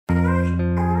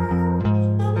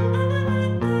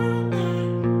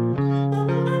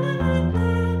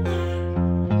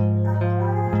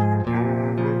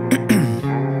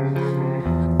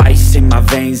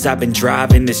veins, I've been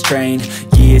driving this train.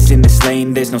 Years in this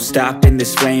lane, there's no stopping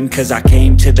this flame. Cause I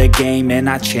came to the game and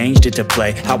I changed it to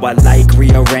play how I like,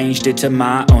 rearranged it to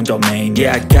my own domain.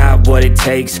 Yeah, I got what it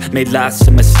takes, made lots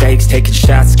of mistakes, taking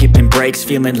shots, skipping breaks,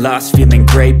 feeling lost, feeling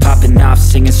great, popping off,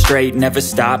 singing straight, never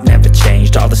stopped, never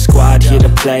changed. All the squad here to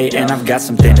play, and I've got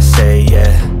something to say,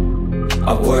 yeah.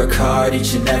 I work hard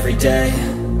each and every day,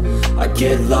 I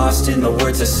get lost in the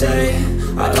words I say.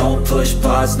 I don't push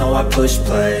pause, no I push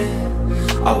play.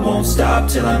 I won't stop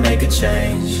till I make a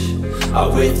change. I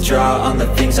withdraw on the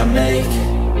things I make.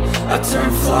 I turn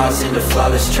flaws into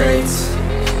flawless traits.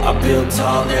 I build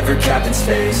tall, never capped in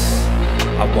space.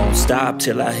 I won't stop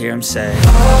till I hear him say, oh,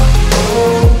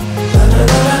 oh, la, la,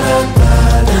 la, la,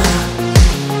 la, la,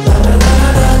 la, la,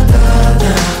 la, la, la,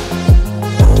 la.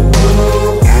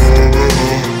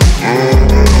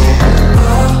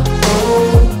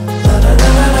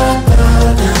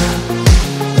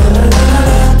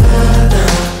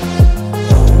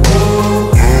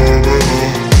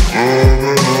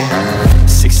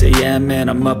 And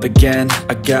I'm up again.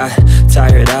 I got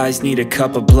tired eyes, need a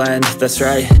cup of blend. That's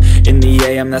right, in the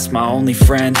AM, that's my only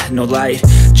friend. No light,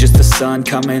 just the sun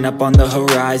coming up on the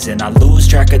horizon. I lose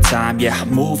track of time, yeah, I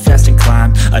move fast and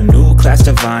climb a new class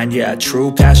divine, yeah,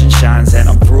 true passion shines. And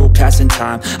I'm through passing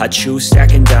time, I choose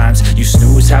stacking dimes. You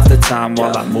snooze half the time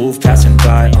while I move passing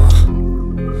by.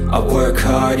 I work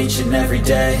hard each and every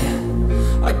day,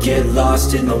 I get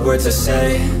lost in the words I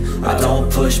say. I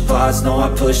don't push pause, no I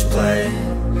push play.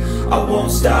 I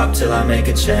won't stop till I make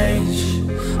a change.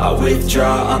 I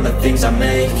withdraw on the things I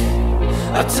make.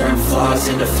 I turn flaws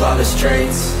into flawless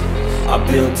traits. I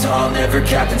build tall, never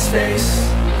capped in space.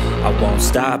 I won't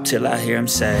stop till I hear him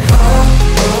say, oh,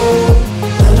 oh,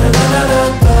 la, la, la, la,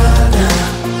 la, la,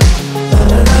 la,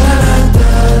 la, la, la,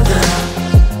 la, la.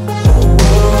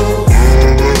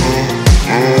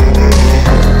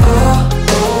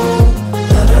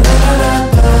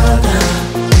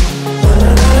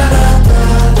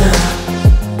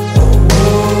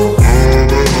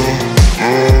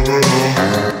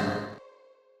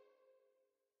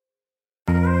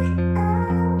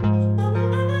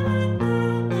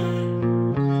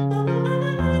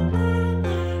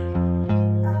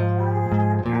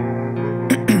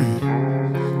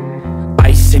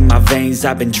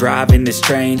 I've been driving this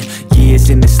train, years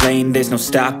in this lane, there's no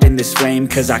stopping this flame.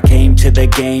 Cause I came to the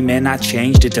game and I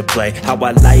changed it to play how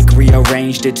I like,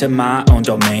 rearranged it to my own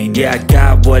domain. Yeah, I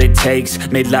got what it takes,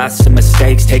 made lots of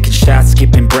mistakes, taking shots,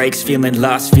 skipping breaks, feeling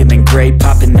lost, feeling great,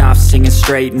 popping off, singing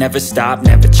straight, never stopped,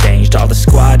 never changed. All the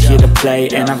squad here to play,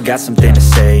 and I've got something to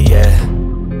say, yeah.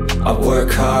 I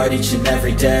work hard each and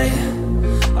every day,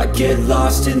 I get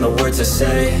lost in the words I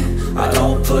say. I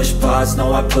don't push pause,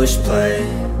 no I push play.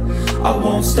 I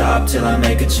won't stop till I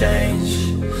make a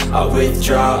change. I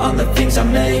withdraw on the things I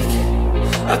make.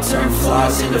 I turn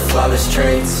flaws into flawless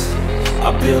traits.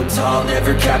 I build tall,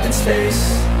 never capped in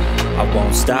space. I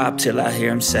won't stop till I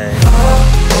hear him say, oh,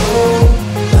 oh,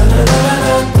 la, la, la,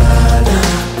 la, la, la,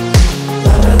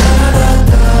 la, la, la, la,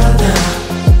 la, la.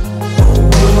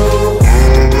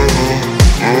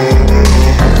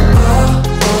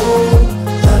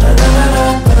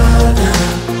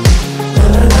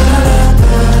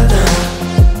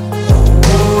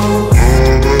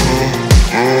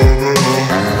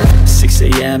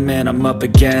 And I'm up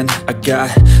again. I got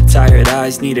tired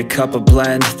eyes, need a cup of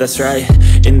blend. That's right,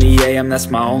 in the AM, that's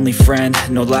my only friend.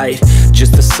 No light,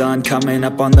 just the sun coming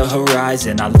up on the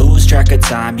horizon. I lose track of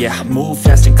time, yeah, I move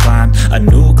fast and climb a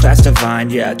new class divine,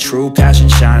 yeah, true passion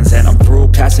shines. And I'm through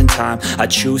passing time, I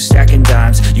choose stacking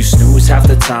dimes. You snooze half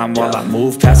the time while I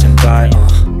move passing by.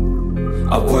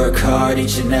 I work hard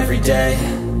each and every day,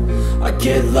 I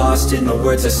get lost in the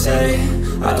words I say.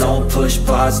 I don't push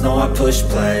pause, no I push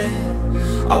play.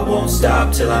 I won't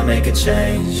stop till I make a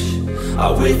change.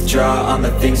 I withdraw on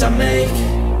the things I make.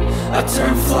 I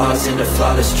turn flaws into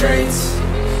flawless traits.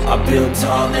 I build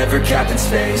tall, never capped in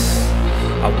space.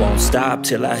 I won't stop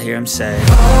till I hear him say,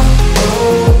 oh,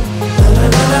 oh, la,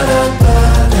 la, la, la,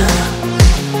 la,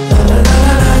 la, la, la, la,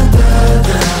 la, la,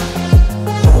 la.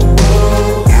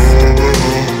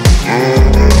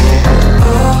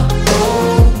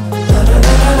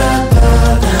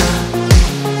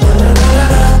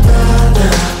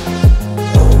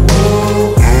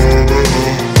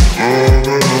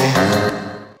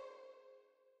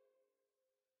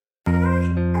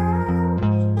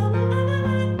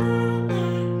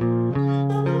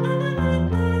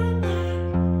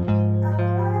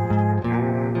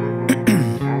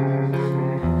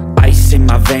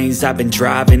 veins, I've been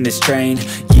driving this train.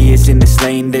 Years in this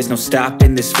lane, there's no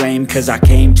stopping this flame. Cause I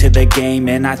came to the game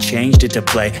and I changed it to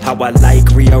play how I like,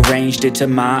 rearranged it to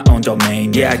my own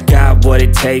domain. Yeah, I got what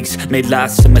it takes, made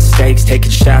lots of mistakes,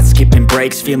 taking shots, skipping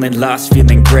breaks, feeling lost,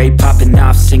 feeling great, popping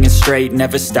off, singing straight,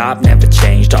 never stopped, never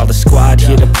changed. All the squad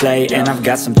here to play, and I've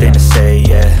got something to say,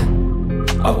 yeah.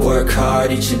 I work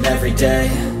hard each and every day,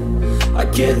 I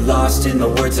get lost in the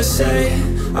words I say.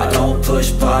 I don't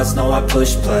push pause, no I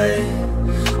push play.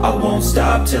 I won't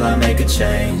stop till I make a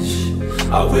change.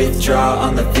 I withdraw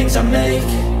on the things I make.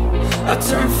 I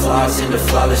turn flaws into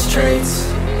flawless traits.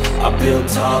 I build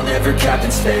tall, never capped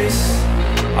in space.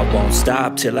 I won't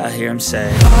stop till I hear him say,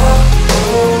 oh,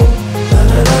 oh, la,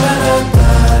 la, la, la,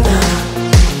 la, la.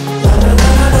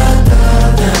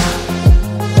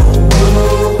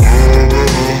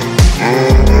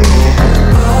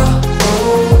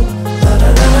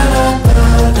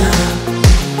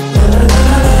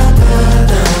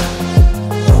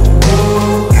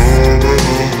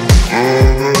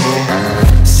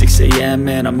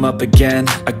 And I'm up again.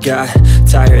 I got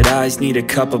tired eyes, need a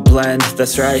cup of blend.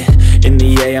 That's right, in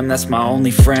the AM, that's my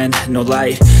only friend. No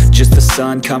light, just the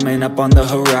sun coming up on the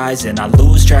horizon. I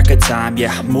lose track of time,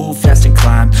 yeah, I move fast and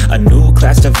climb a new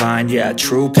class divine, yeah,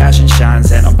 true passion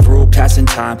shines. And I'm through passing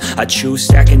time, I choose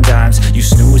stacking dimes. You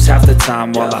snooze half the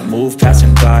time while I move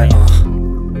passing by.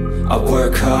 I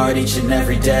work hard each and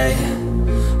every day,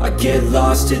 I get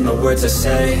lost in the words I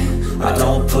say. I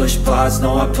don't push pause,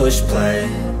 no I push play.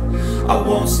 I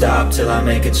won't stop till I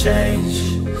make a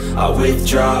change. I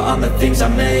withdraw on the things I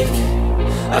make.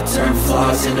 I turn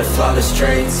flaws into flawless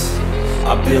traits.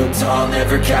 I build tall,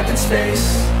 never capped in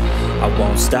space. I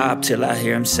won't stop till I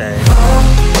hear him say, oh,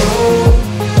 oh,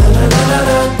 la, la, la,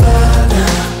 la, la,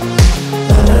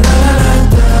 la, la, la, la, la,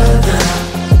 la, la.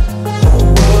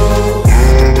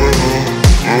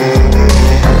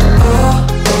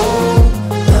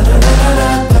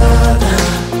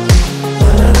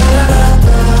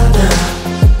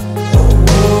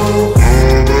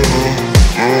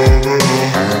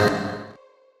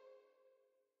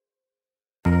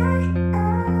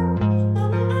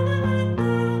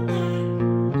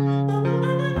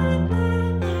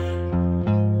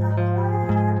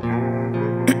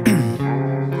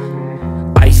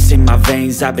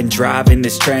 I've been driving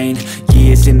this train,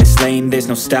 years in this lane, there's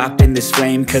no stopping this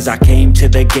flame. Cause I came to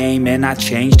the game and I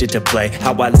changed it to play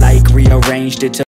how I like, rearranged it to